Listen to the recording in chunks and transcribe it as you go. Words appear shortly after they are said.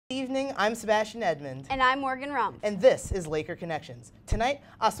Good evening, I'm Sebastian Edmond. And I'm Morgan Rump. And this is Laker Connections. Tonight,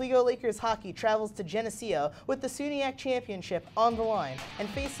 Oswego Lakers hockey travels to Geneseo with the SUNYAC Championship on the line and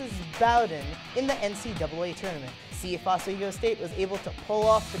faces Bowdoin in the NCAA tournament. See if Oswego State was able to pull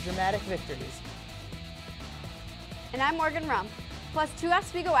off the dramatic victories. And I'm Morgan Rump. Plus, two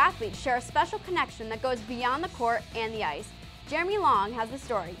Oswego athletes share a special connection that goes beyond the court and the ice. Jeremy Long has the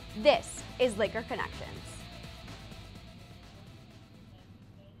story. This is Laker Connections.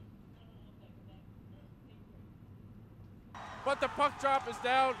 But the puck drop is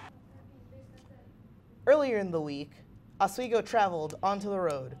down. Earlier in the week, Oswego traveled onto the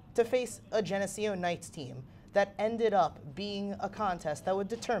road to face a Geneseo Knights team that ended up being a contest that would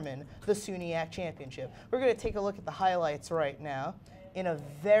determine the SUNYAC Championship. We're going to take a look at the highlights right now in a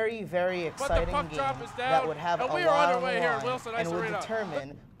very, very exciting game that would have a lot on the line and would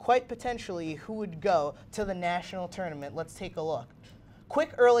determine quite potentially who would go to the national tournament. Let's take a look.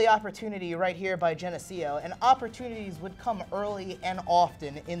 Quick early opportunity right here by Geneseo, and opportunities would come early and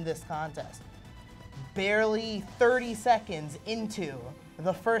often in this contest. Barely 30 seconds into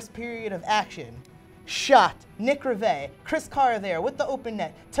the first period of action, shot, Nick Rivet, Chris Carr there with the open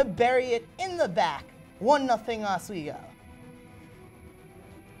net to bury it in the back, 1-0 Oswego.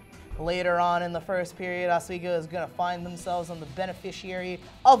 Later on in the first period, Oswego is going to find themselves on the beneficiary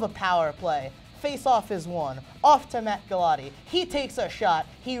of a power play. Face-off is won, off to Matt Galati. He takes a shot,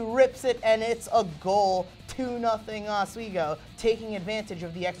 he rips it, and it's a goal, 2-0 Oswego, taking advantage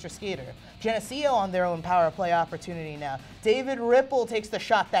of the extra skater. Geneseo on their own power play opportunity now. David Ripple takes the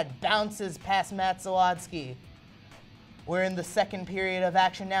shot that bounces past Matt Zawadski. We're in the second period of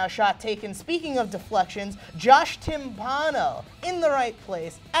action now, shot taken. Speaking of deflections, Josh Timpano in the right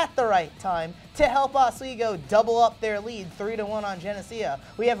place at the right time to help Oswego double up their lead, 3-1 on Geneseo.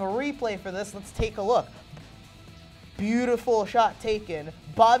 We have a replay for this, let's take a look. Beautiful shot taken.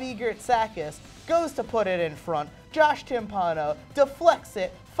 Bobby Gertsakis goes to put it in front. Josh Timpano deflects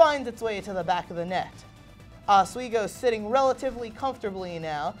it, finds its way to the back of the net. Oswego sitting relatively comfortably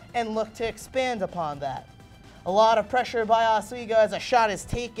now and look to expand upon that. A lot of pressure by Oswego as a shot is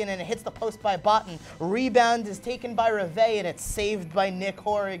taken and it hits the post by Botten. Rebound is taken by Rivet and it's saved by Nick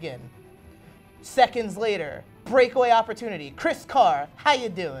Horrigan. Seconds later, breakaway opportunity. Chris Carr, how you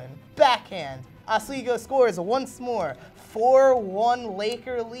doing? Backhand. Oswego scores once more. 4-1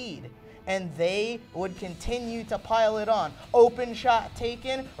 Laker lead. And they would continue to pile it on. Open shot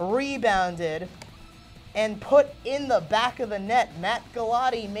taken, rebounded, and put in the back of the net. Matt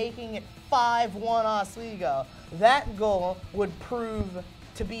Galati making it 5-1 Oswego. That goal would prove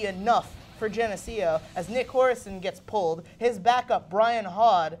to be enough for Geneseo as Nick Horrison gets pulled. His backup, Brian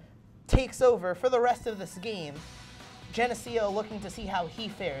Hod, takes over for the rest of this game. Geneseo looking to see how he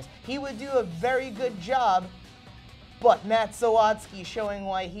fares. He would do a very good job, but Matt Zawadski showing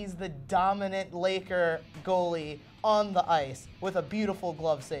why he's the dominant Laker goalie on the ice with a beautiful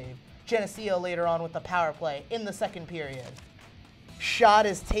glove save. Geneseo later on with the power play in the second period. Shot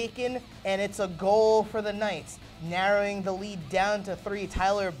is taken, and it's a goal for the Knights, narrowing the lead down to 3.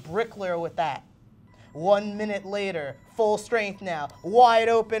 Tyler Brickler with that. 1 minute later, full strength now, wide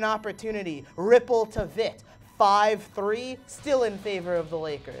open opportunity. Ripple to Vitt. 5-3, still in favor of the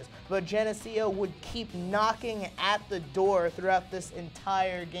Lakers. But Geneseo would keep knocking at the door throughout this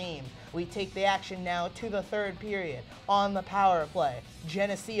entire game. We take the action now to the third period on the power play.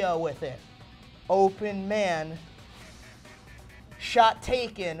 Geneseo with it. Open man. Shot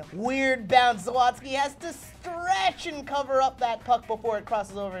taken. Weird bounce. Zawadski has to stretch and cover up that puck before it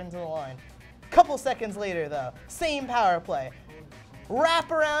crosses over into the line. Couple seconds later, though, same power play.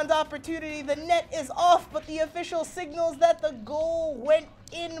 Wraparound opportunity. The net is off, but the official signals that the goal went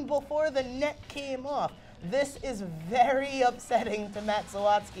in before the net came off. This is very upsetting to Matt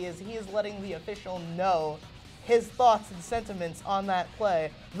Zawadski as he is letting the official know his thoughts and sentiments on that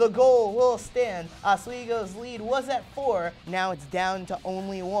play. The goal will stand. Oswego's lead was at 4. Now it's down to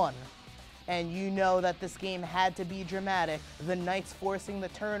only 1. And you know that this game had to be dramatic. The Knights forcing the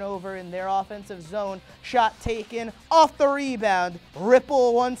turnover in their offensive zone. Shot taken off the rebound.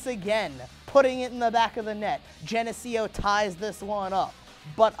 Ripple once again, putting it in the back of the net. Geneseo ties this one up.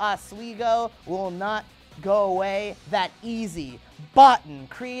 But Oswego will not go away that easy. Botten,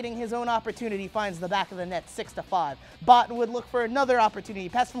 creating his own opportunity, finds the back of the net, 6-5. Botten would look for another opportunity.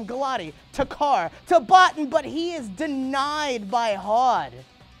 Pass from Galati to Carr to Botten, but he is denied by Hod.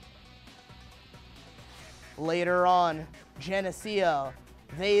 Later on, Geneseo,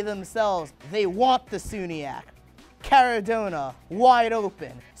 they themselves, they want the SUNYAC. Caradona, wide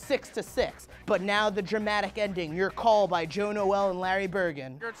open, 6-6. But now the dramatic ending, your call by Joe Noel and Larry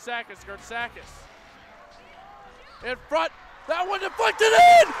Bergen. Gertsakis. In front, that one deflected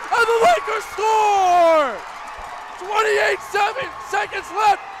in! Lakers score! 28 seconds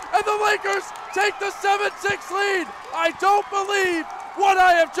left, and the Lakers take the 7-6 lead. I don't believe what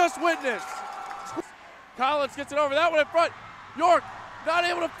I have just witnessed. Collins gets it over, that one in front. York not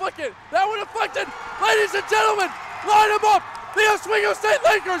able to flick it. That one deflected. Ladies and gentlemen, line them up. The Oswego State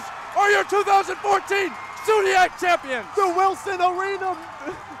Lakers are your 2014 Zodiac champions. The Wilson Arena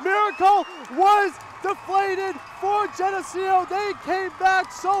miracle was deflated for Geneseo. They came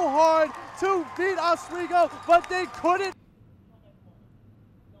back so hard to beat Oswego, but they couldn't.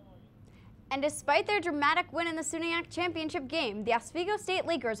 And despite their dramatic win in the Zodiac championship game, the Oswego State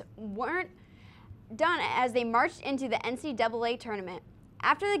Lakers weren't done as they marched into the NCAA tournament.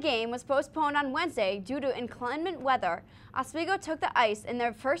 After the game was postponed on Wednesday due to inclement weather, Oswego took the ice in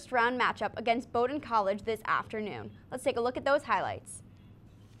their first round matchup against Bowdoin College this afternoon. Let's take a look at those highlights.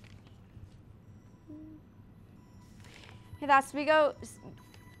 The Oswego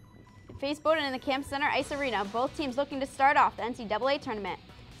faced Bowdoin in the Camp Center Ice Arena, both teams looking to start off the NCAA tournament.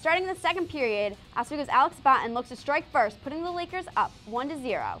 Starting in the second period, Oswego's Alex Botten looks to strike first, putting the Lakers up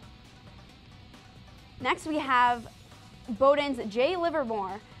 1-0. Next we have Bowdoin's Jay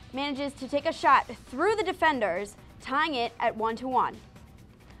Livermore manages to take a shot through the defenders, tying it at 1-1.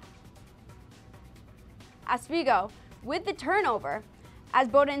 Oswego with the turnover, as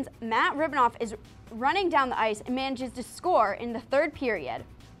Bowdoin's Matt Ribanoff is running down the ice and manages to score in the third period.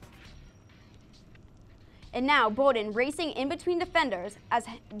 And now Bowdoin racing in between defenders as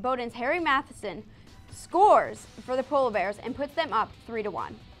Bowdoin's Harry Matheson scores for the Polar Bears and puts them up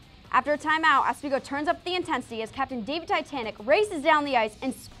 3-1. After a timeout, Oswego turns up the intensity as Captain David Titanic races down the ice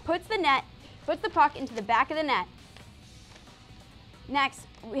and puts the puck into the back of the net. Next,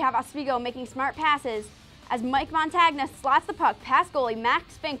 we have Oswego making smart passes as Mike Montagna slots the puck past goalie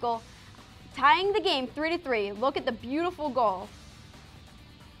Max Finkel, tying the game 3-3. Look at the beautiful goal.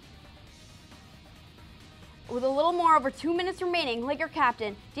 With a little more over 2 minutes remaining, Laker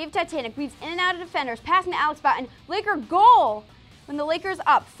captain David Titanic weaves in and out of defenders, passing to Alex Botten. Laker goal when the Lakers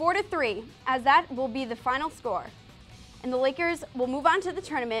up 4-3, as that will be the final score. And the Lakers will move on to the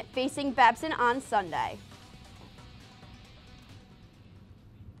tournament, facing Babson on Sunday.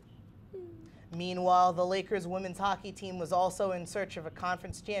 Meanwhile, the Lakers women's hockey team was also in search of a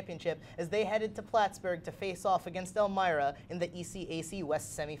conference championship as they headed to Plattsburgh to face off against Elmira in the ECAC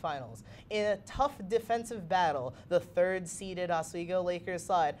West semifinals. In a tough defensive battle, the third-seeded Oswego Lakers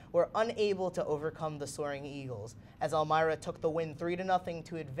side were unable to overcome the Soaring Eagles, as Elmira took the win 3-0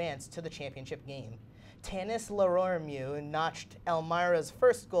 to advance to the championship game. Tanis Larormieu notched Elmira's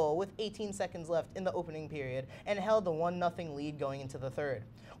first goal with 18 seconds left in the opening period and held a 1-0 lead going into the third.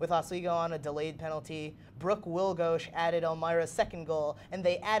 With Oswego on a delayed penalty, Brooke Wilgosh added Elmira's second goal, and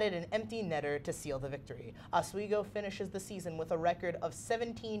they added an empty netter to seal the victory. Oswego finishes the season with a record of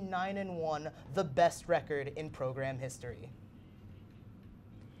 17-9-1, the best record in program history.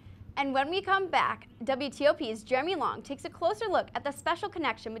 And when we come back, WTOP's Jeremy Long takes a closer look at the special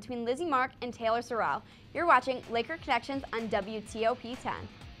connection between Lizzie Mark and Taylor Sorrell. You're watching Laker Connections on WTOP 10.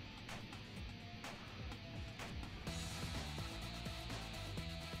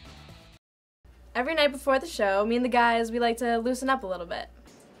 Every night before the show, me and the guys, we like to loosen up a little bit.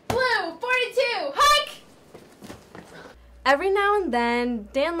 Blue, 42, hike! Every now and then,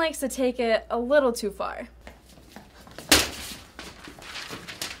 Dan likes to take it a little too far.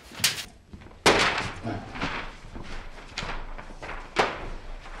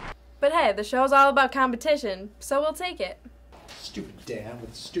 But hey, the show's all about competition, so we'll take it. Stupid Dan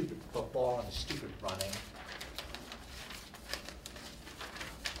with stupid football and stupid running.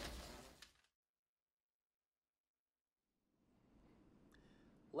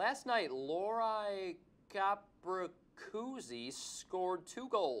 Last night, Lori Capricuzzi scored 2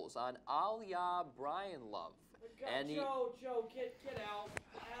 goals on Aliyah Brian Love. And Joe, get out.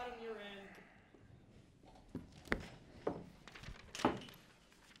 Adam, you're in.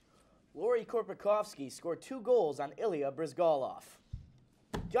 Lori Korpakovsky scored 2 goals on Ilya Brizgalov.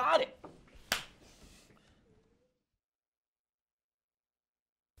 Got it!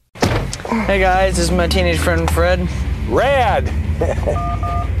 Hey guys, this is my teenage friend Fred. Rad!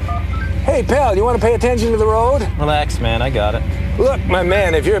 Hey pal, you want to pay attention to the road? Relax, man, I got it. Look, my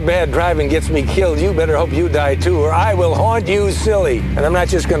man, if your bad driving gets me killed, you better hope you die too, or I will haunt you silly. And I'm not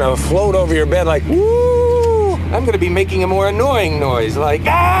just gonna float over your bed like, woo! I'm gonna be making a more annoying noise, like,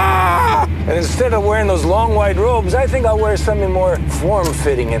 ah! And instead of wearing those long white robes, I think I'll wear something more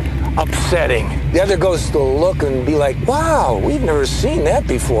form-fitting and upsetting. The other ghosts will look and be like, wow, we've never seen that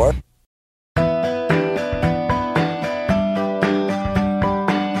before.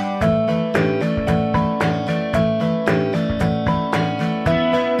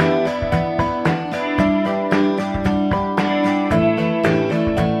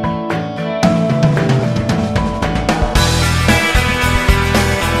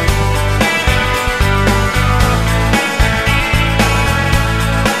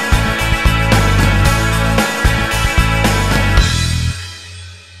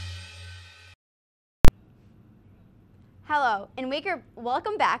 Hello, and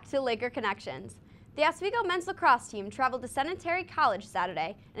welcome back to Laker Connections. The Oswego men's lacrosse team traveled to Sedentary College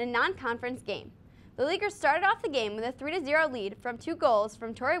Saturday in a non-conference game. The Lakers started off the game with a 3-0 lead from 2 goals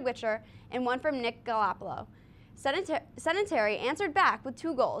from Tori Witcher and 1 from Nick Galapolo. Sedentary answered back with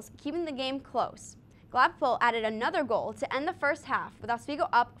 2 goals, keeping the game close. Galapolo added another goal to end the first half, with Oswego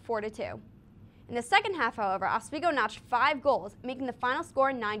up 4-2. In the second half, however, Oswego notched 5 goals, making the final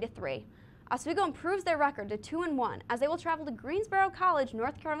score 9-3. Oswego improves their record to 2-1 as they will travel to Greensboro College,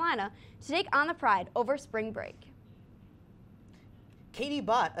 North Carolina to take on the Pride over spring break. Katie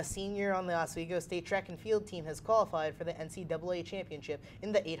Bott, a senior on the Oswego State track and field team, has qualified for the NCAA championship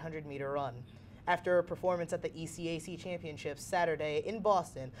in the 800-meter run. After a performance at the ECAC Championships Saturday in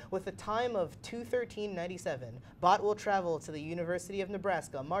Boston with a time of 2:13.97, Bott will travel to the University of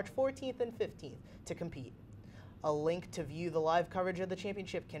Nebraska March 14th and 15th to compete. A link to view the live coverage of the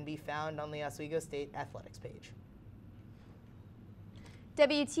championship can be found on the Oswego State Athletics page.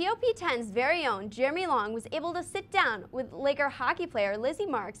 WTOP 10's very own Jeremy Long was able to sit down with Laker hockey player Lizzie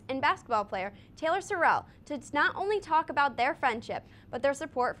Marks and basketball player Taylor Sorrell to not only talk about their friendship, but their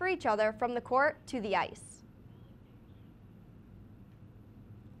support for each other from the court to the ice.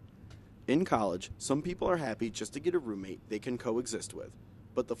 In college, some people are happy just to get a roommate they can coexist with,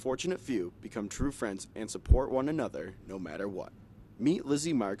 but the fortunate few become true friends and support one another no matter what. Meet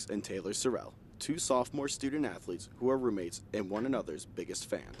Lizzie Marks and Taylor Sorrell, 2 sophomore student athletes who are roommates and one another's biggest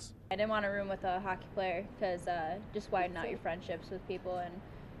fans. I didn't want to room with a hockey player because just widen out your friendships with people. And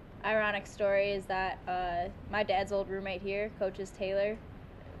ironic story is that my dad's old roommate here coaches Taylor,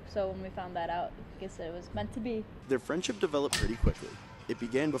 so when we found that out, I guess it was meant to be. Their friendship developed pretty quickly. It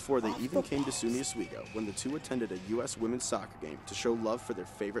began before they even came to SUNY Oswego when the 2 attended a U.S. women's soccer game to show love for their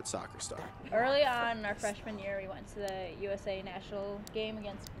favorite soccer star. Early on our freshman year, we went to the USA national game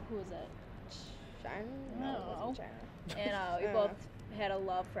against, who was it? China? No, it wasn't China. And we both had a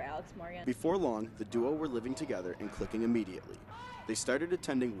love for Alex Morgan. Before long, the duo were living together and clicking immediately. They started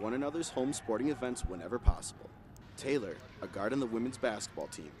attending one another's home sporting events whenever possible. Taylor, a guard on the women's basketball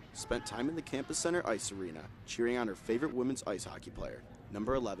team, spent time in the campus center ice arena cheering on her favorite women's ice hockey player,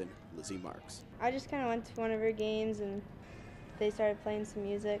 number 11, Lizzie Marks. I just kind of went to one of her games and they started playing some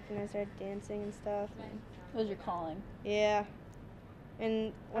music and I started dancing and stuff. It was your calling. Yeah.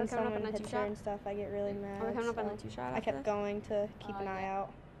 And when coming up someone on a hits two-shot? her and stuff, I get really mad. Are we coming up on so a 2-shot I after kept this? going to keep an eye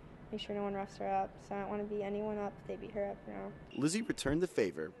out, make sure no one roughs her up. So I don't want to beat anyone up if they beat her up, you know. Lizzie returned the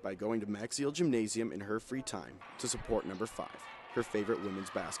favor by going to Maxiel Gymnasium in her free time to support number 5, her favorite women's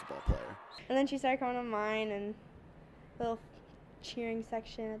basketball player. And then she started coming to mine and little cheering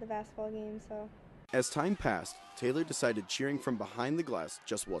section at the basketball game, so. As time passed, Taylor decided cheering from behind the glass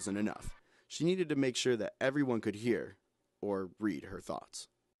just wasn't enough. She needed to make sure that everyone could hear or read her thoughts.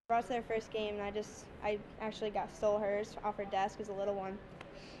 I brought to their first game and I actually stole hers off her desk as a little one.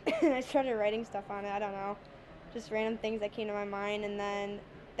 And I started writing stuff on it, I don't know, just random things that came to my mind, and then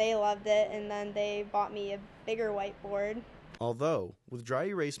they loved it and then they bought me a bigger whiteboard. Although, with dry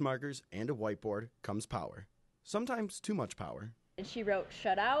erase markers and a whiteboard comes power. Sometimes too much power. And she wrote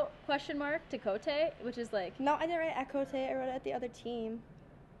shutout to Cote, which is like... No, I didn't write at Cote, I wrote it at the other team.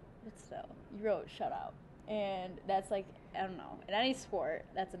 But still, you wrote shutout. And that's like, I don't know, in any sport,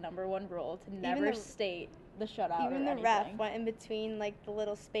 that's a #1 rule to never state the shutout. Even or the ref anything. went in between like the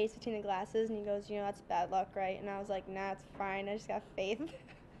little space between the glasses and he goes, you know, that's bad luck, right? And I was like, nah, it's fine, I just got faith.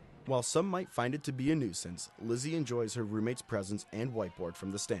 While some might find it to be a nuisance, Lizzie enjoys her roommate's presence and whiteboard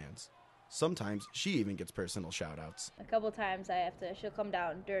from the stands. Sometimes she even gets personal shout-outs. A couple times she'll come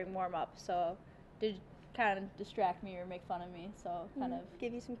down during warm-up, so to kind of distract me or make fun of me, so kind of...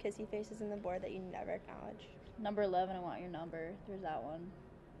 Give you some kissy faces in the board that you never acknowledge. Number 11, I want your number. There's that one.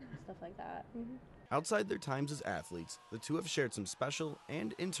 Stuff like that. Outside their times as athletes, the 2 have shared some special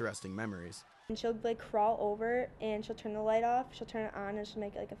and interesting memories. And she'll like crawl over and she'll turn the light off, she'll turn it on and she'll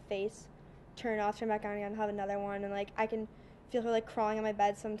make like a face, turn it off, turn it back on again, have another one, and like I can feel her like crawling on my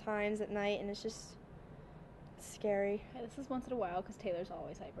bed sometimes at night and it's just scary. Yeah, this is once in a while because Taylor's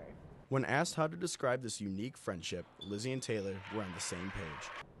always hyper. When asked how to describe this unique friendship, Lizzie and Taylor were on the same page.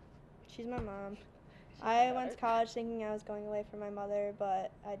 She's my mom. I went to college thinking I was going away from my mother,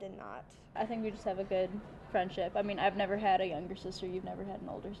 but I did not. I think we just have a good friendship. I mean, I've never had a younger sister, you've never had an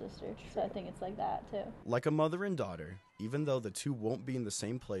older sister, so I think it's like that too. Like a mother and daughter, even though the 2 won't be in the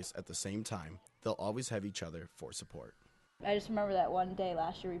same place at the same time, they'll always have each other for support. I just remember that one day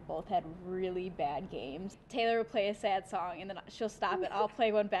last year we both had really bad games. Taylor would play a sad song and then she'll stop it. I'll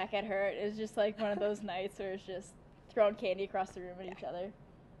play one back at her. It was just like one of those nights where it's just throwing candy across the room at each other.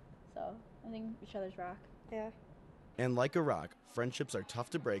 So I think each other's rock. Yeah. And like a rock, friendships are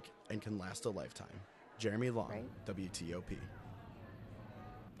tough to break and can last a lifetime. Jeremy Long, WTOP.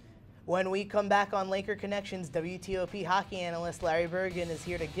 When we come back on Laker Connections, WTOP hockey analyst Larry Bergen is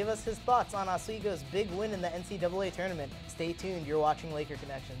here to give us his thoughts on Oswego's big win in the NCAA tournament. Stay tuned. You're watching Laker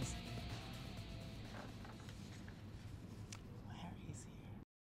Connections.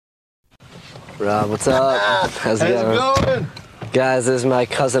 Rob, what's up? How's it going? Guys, this is my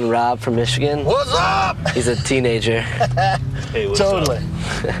cousin Rob from Michigan. What's up? He's a teenager. Hey, what's totally.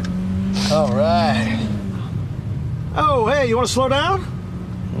 Up? All right. Oh, hey, you want to slow down?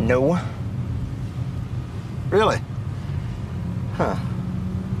 No. Really? Huh.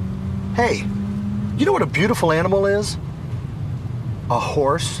 Hey, you know what a beautiful animal is? A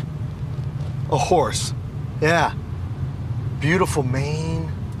horse. A horse. Yeah. Beautiful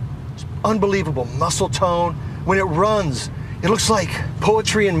mane. Unbelievable muscle tone. When it runs, it looks like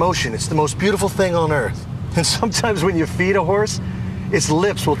poetry in motion. It's the most beautiful thing on earth. And sometimes when you feed a horse, its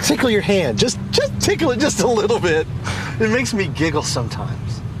lips will tickle your hand. Just tickle it just a little bit. It makes me giggle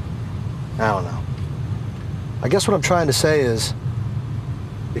sometimes. I don't know. I guess what I'm trying to say is,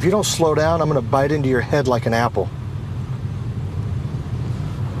 if you don't slow down, I'm gonna bite into your head like an apple.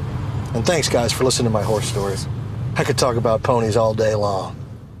 And thanks, guys, for listening to my horse stories. I could talk about ponies all day long.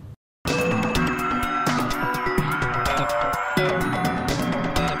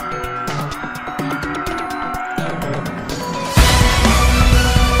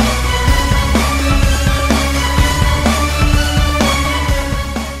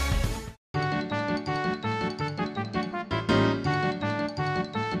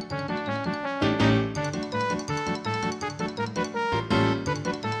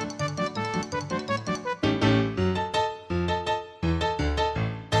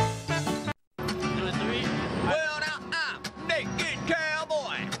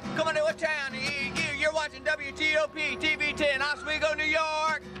 WTOP TV 10, Oswego, New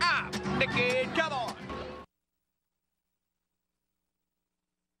York. I'm the kid. Come on.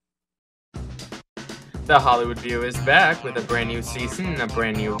 The Hollywood View is back with a brand new season and a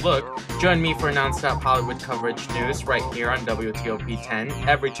brand new look. Join me for non-stop Hollywood coverage news right here on WTOP 10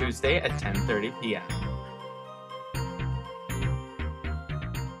 every Tuesday at 10:30 p.m.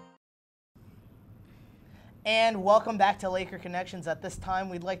 And welcome back to Laker Connections. At this time,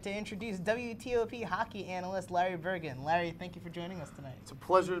 we'd like to introduce WTOP hockey analyst Larry Bergen. Larry, thank you for joining us tonight. It's a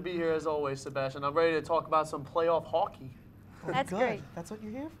pleasure to be here as always, Sebastian. I'm ready to talk about some playoff hockey. That's good. Great. That's what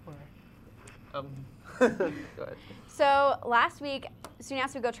you're here for. Go ahead. So last week, SUNY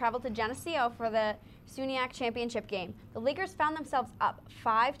Oswego traveled to Geneseo for the SUNYAC championship game. The Lakers found themselves up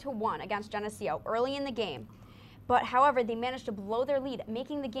 5-1 against Geneseo early in the game. But however, they managed to blow their lead,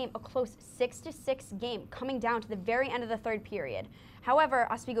 making the game a close 6-6 game, coming down to the very end of the third period. However,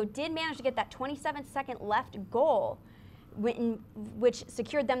 Oswego did manage to get that 27-second left goal, which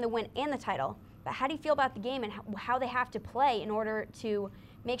secured them the win and the title. But how do you feel about the game and how they have to play in order to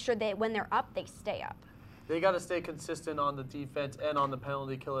make sure that when they're up, they stay up? They got to stay consistent on the defense and on the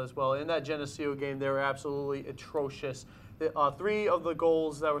penalty kill as well. In that Geneseo game, they were absolutely atrocious. 3 of the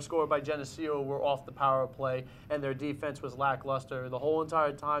goals that were scored by Geneseo were off the power play, and their defense was lackluster. The whole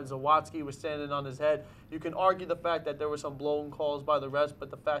entire time, Zawadzki was standing on his head. You can argue the fact that there were some blown calls by the refs, but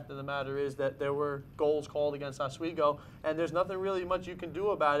the fact of the matter is that there were goals called against Oswego, and there's nothing really much you can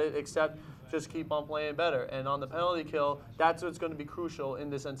do about it except just keep on playing better. And on the penalty kill, that's what's going to be crucial in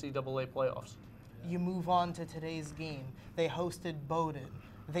this NCAA playoffs. You move on to today's game. They hosted Bowdoin.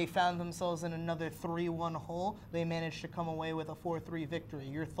 They found themselves in another 3-1 hole. They managed to come away with a 4-3 victory.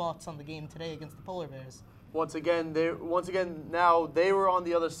 Your thoughts on the game today against the Polar Bears? Once again, now they were on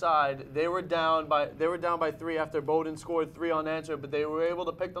the other side. They were down by 3 after Bowdoin scored 3 unanswered, but they were able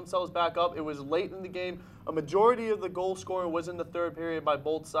to pick themselves back up. It was late in the game. A majority of the goal scoring was in the third period by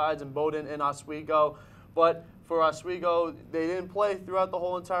both sides, in Bowdoin and Oswego. But for Oswego, they didn't play throughout the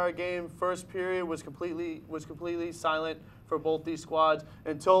whole entire game. First period was completely silent for both these squads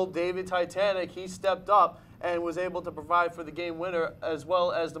until David Titanic, he stepped up and was able to provide for the game winner as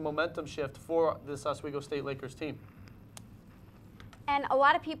well as the momentum shift for this Oswego State Lakers team. And a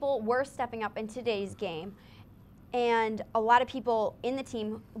lot of people were stepping up in today's game, and a lot of people in the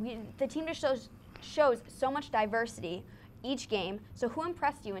team, the team just shows so much diversity each game. So who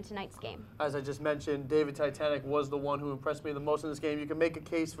impressed you in tonight's game? As I just mentioned, David Titanic was the one who impressed me the most in this game. You can make a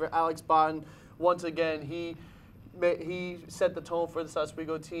case for Alex Botten. Once again, he set the tone for the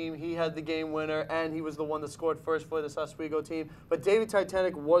Oswego team. He had the game winner, and he was the one that scored first for the Oswego team. But David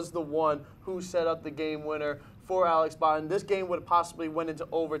Titanic was the one who set up the game winner for Alex Botten. This game would have possibly went into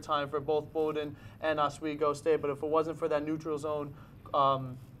overtime for both Bowdoin and Oswego State, but if it wasn't for that neutral zone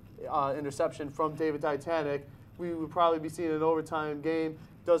interception from David Titanic, we would probably be seeing an overtime game.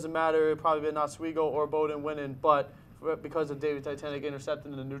 doesn't matter, it'd probably been Oswego or Bowdoin winning, but because of David Titanic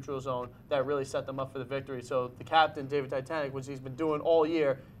intercepting in the neutral zone, that really set them up for the victory. So the captain, David Titanic, which he's been doing all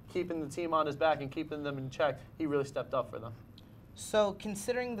year, keeping the team on his back and keeping them in check, he really stepped up for them. So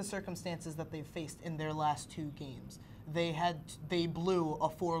considering the circumstances that they've faced in their last 2 games, they blew a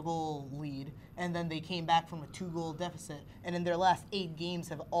 4-goal lead, and then they came back from a 2-goal deficit, and in their last 8 games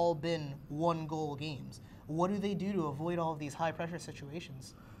have all been 1-goal games. What do they do to avoid all of these high-pressure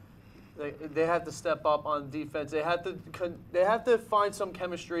situations? They have to step up on defense. They have to find some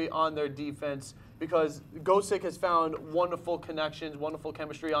chemistry on their defense, because Gosick has found wonderful connections, wonderful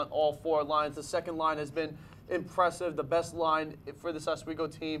chemistry on all 4 lines. The second line has been impressive, the best line for this Oswego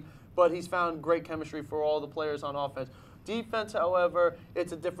team, but he's found great chemistry for all the players on offense. Defense, however,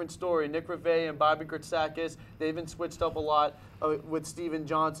 it's a different story. Nick Reve and Bobby Gritsakis, they've been switched up a lot with Steven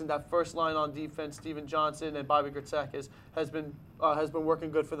Johnson. That first line on defense, Steven Johnson and Bobby Gritsakis, has been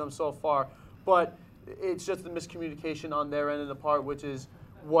working good for them so far. But it's just the miscommunication on their end of the part, which is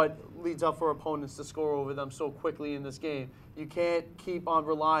what leads up for opponents to score over them so quickly in this game. You can't keep on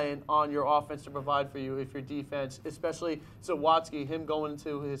relying on your offense to provide for you if your defense, especially Zawatsky, him going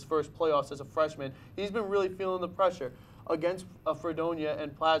into his first playoffs as a freshman, he's been really feeling the pressure. Against Fredonia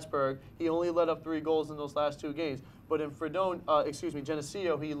and Plattsburgh, he only let up 3 goals in those last 2 games. But in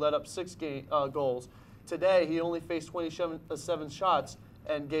Geneseo, he let up 6 goals. Today, he only faced 27 shots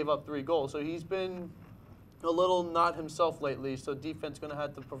and gave up 3 goals. So he's been a little not himself lately. So defense going to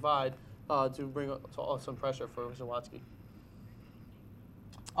have to provide to bring some pressure for Zawatsky.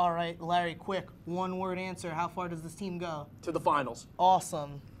 All right, Larry, quick, 1-word answer. How far does this team go? To the finals.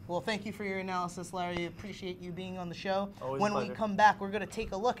 Awesome. Well, thank you for your analysis, Larry. Appreciate you being on the show. Always when a pleasure. we come back, we're going to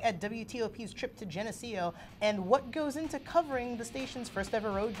take a look at WTOP's trip to Geneseo and what goes into covering the station's first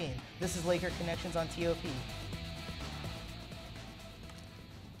ever road game. This is Laker Connections on TOP.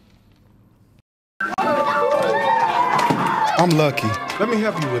 I'm lucky. Let me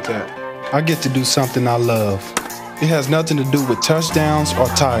help you with that. I get to do something I love. It has nothing to do with touchdowns or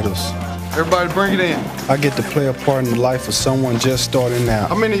titles. Everybody bring it in. I get to play a part in the life of someone just starting out.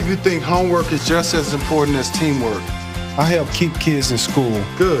 How many of you think homework is just as important as teamwork? I help keep kids in school.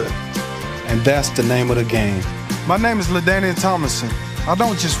 Good. And that's the name of the game. My name is LaDainian Thomason. I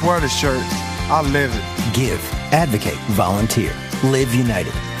don't just wear the shirt, I live it. Give, advocate, volunteer. Live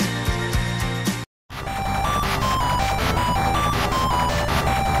United.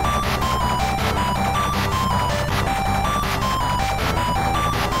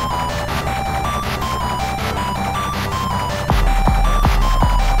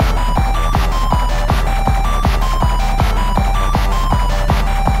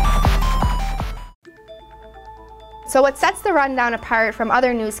 So what sets the Rundown apart from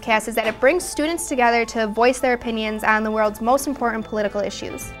other newscasts is that it brings students together to voice their opinions on the world's most important political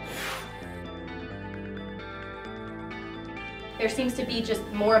issues. There seems to be just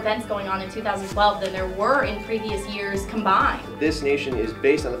more events going on in 2012 than there were in previous years combined. This nation is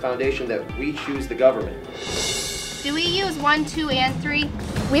based on the foundation that we choose the government. Do we use 1, 2, and 3?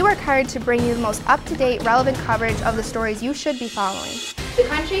 We work hard to bring you the most up-to-date, relevant coverage of the stories you should be following. The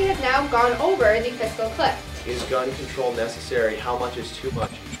country has now gone over the fiscal cliff. Is gun control necessary? How much is too much?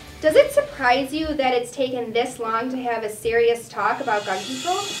 Does it surprise you that it's taken this long to have a serious talk about gun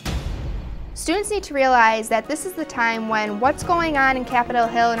control? Students need to realize that this is the time when what's going on in Capitol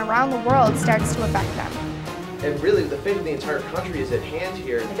Hill and around the world starts to affect them. And really, the fate of the entire country is at hand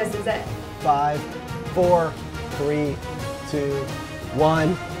here. This is it. 5, 4, 3, 2,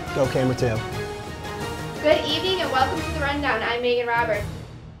 1, go camera 2. Good evening and welcome to The Rundown. I'm Megan Roberts.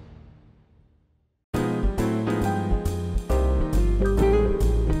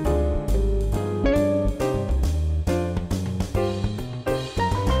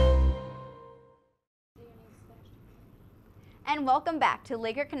 And welcome back to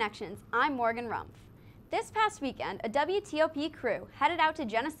Laker Connections. I'm Morgan Rumpf. This past weekend, a WTOP crew headed out to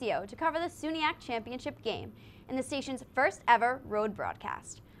Geneseo to cover the SUNYAC Championship game in the station's first ever road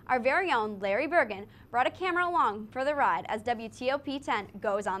broadcast. Our very own Larry Bergen brought a camera along for the ride as WTOP 10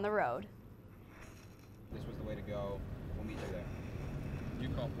 goes on the road. This was the way to go. We'll meet you there. You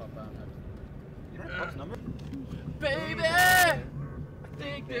call Papa. You don't have Pup's number? Baby, I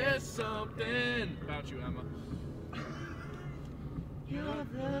think there's something about you, Emma. You're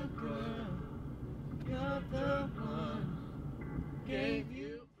the girl, you're the one, gave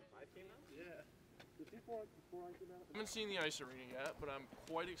you. Yeah. I haven't seen the ice arena yet, but I'm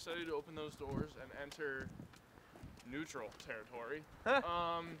quite excited to open those doors and enter neutral territory. But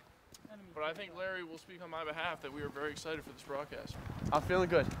I think Larry will speak on my behalf that we are very excited for this broadcast. I'm feeling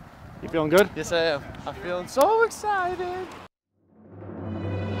good. You feeling good? Yes, I am. I'm feeling so excited.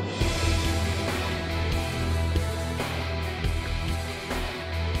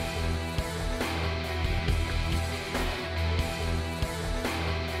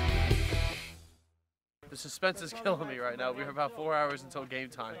 The suspense is killing me right now. We're about 4 hours until game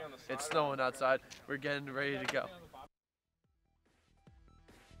time. It's snowing outside. We're getting ready to go.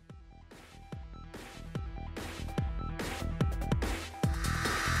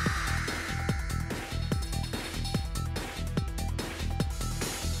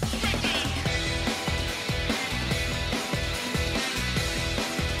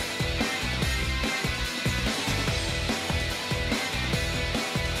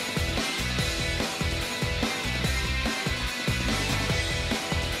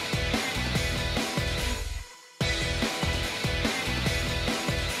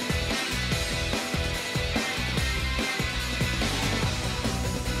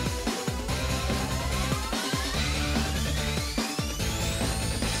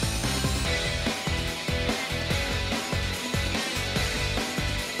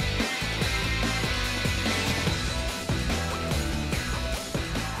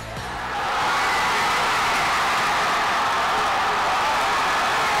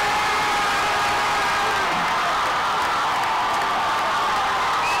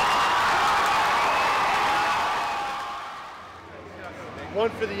 One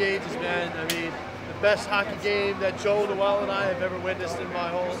for the ages, man. I mean, the best hockey game that Joe Noel and I have ever witnessed in our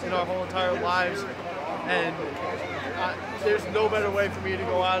whole entire lives. And there's no better way for me to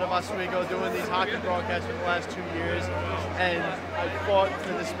go out of Oswego doing these hockey broadcasts for the last 2 years. And I fought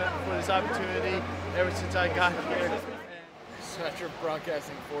for this opportunity ever since I got here. So after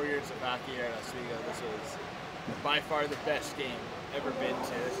broadcasting 4 years of hockey here at Oswego, this was by far the best game ever been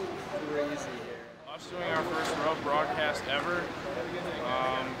to. It's crazy here. Us doing our first road broadcast ever.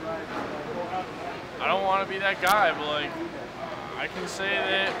 I don't want to be that guy, but like, I can say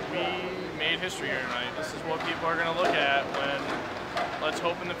that we made history here tonight. This is what people are going to look at when, let's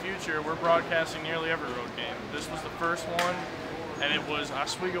hope in the future, we're broadcasting nearly every road game. This was the first one, and it was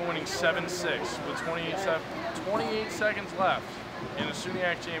Oswego winning 7-6 with 28 seconds left in the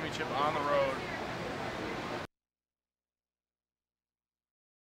SUNYAC Championship on the road.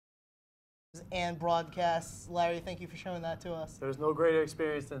 And broadcasts. Larry, thank you for showing that to us. There was no greater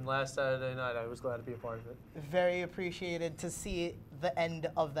experience than last Saturday night. I was glad to be a part of it. Very appreciated to see the end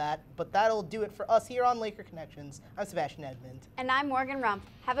of that. But that'll do it for us here on Laker Connections. I'm Sebastian Edmond. And I'm Morgan Rumpf.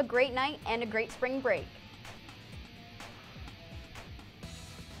 Have a great night and a great spring break.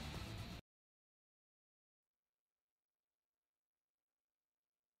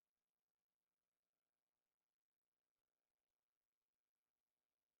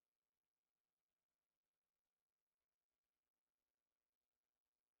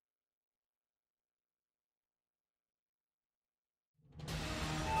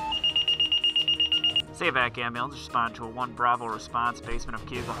 SAVAC ambulance responded to a 1 Bravo response, basement of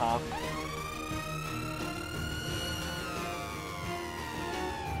Cuba Hall.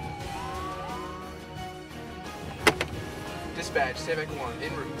 Dispatch, SAVAC 1,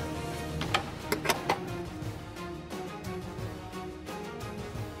 en route.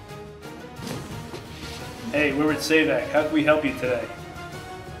 Hey, we're with SAVAC. How can we help you today?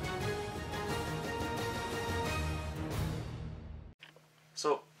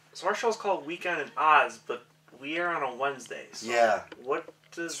 So our show's called Weekend in Oz, but we are on a Wednesday. So yeah. What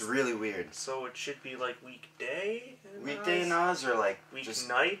does... It's really weird. So it should be like weekday in Weekday in Oz or like...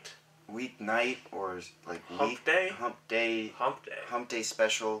 Weeknight? Weeknight or like Hump day? Hump day. Hump day. Hump day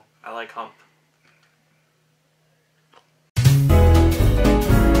special. I like hump.